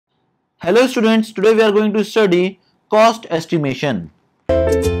Hello students, today we are going to study cost estimation.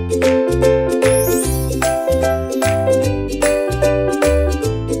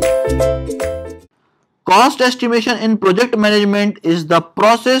 Cost estimation in project management is the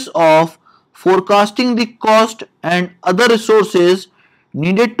process of forecasting the cost and other resources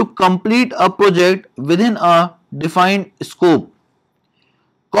needed to complete a project within a defined scope.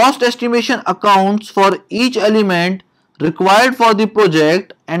 Cost estimation accounts for each element required for the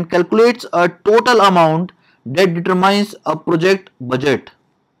project and calculates a total amount that determines a project budget.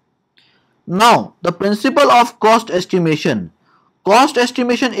 Now, the principle of cost estimation. Cost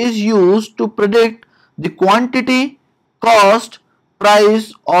estimation is used to predict the quantity, cost,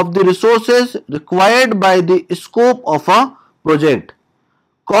 price of the resources required by the scope of a project.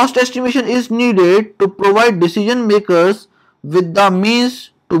 Cost estimation is needed to provide decision makers with the means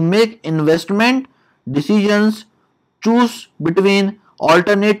to make investment decisions, choose between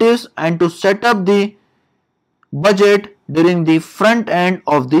alternatives, and to set up the budget during the front end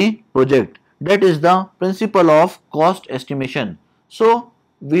of the project. That is the principle of cost estimation. So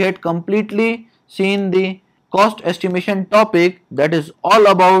we had completely seen the cost estimation topic, that is all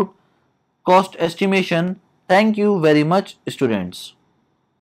about cost estimation. Thank you very much, students.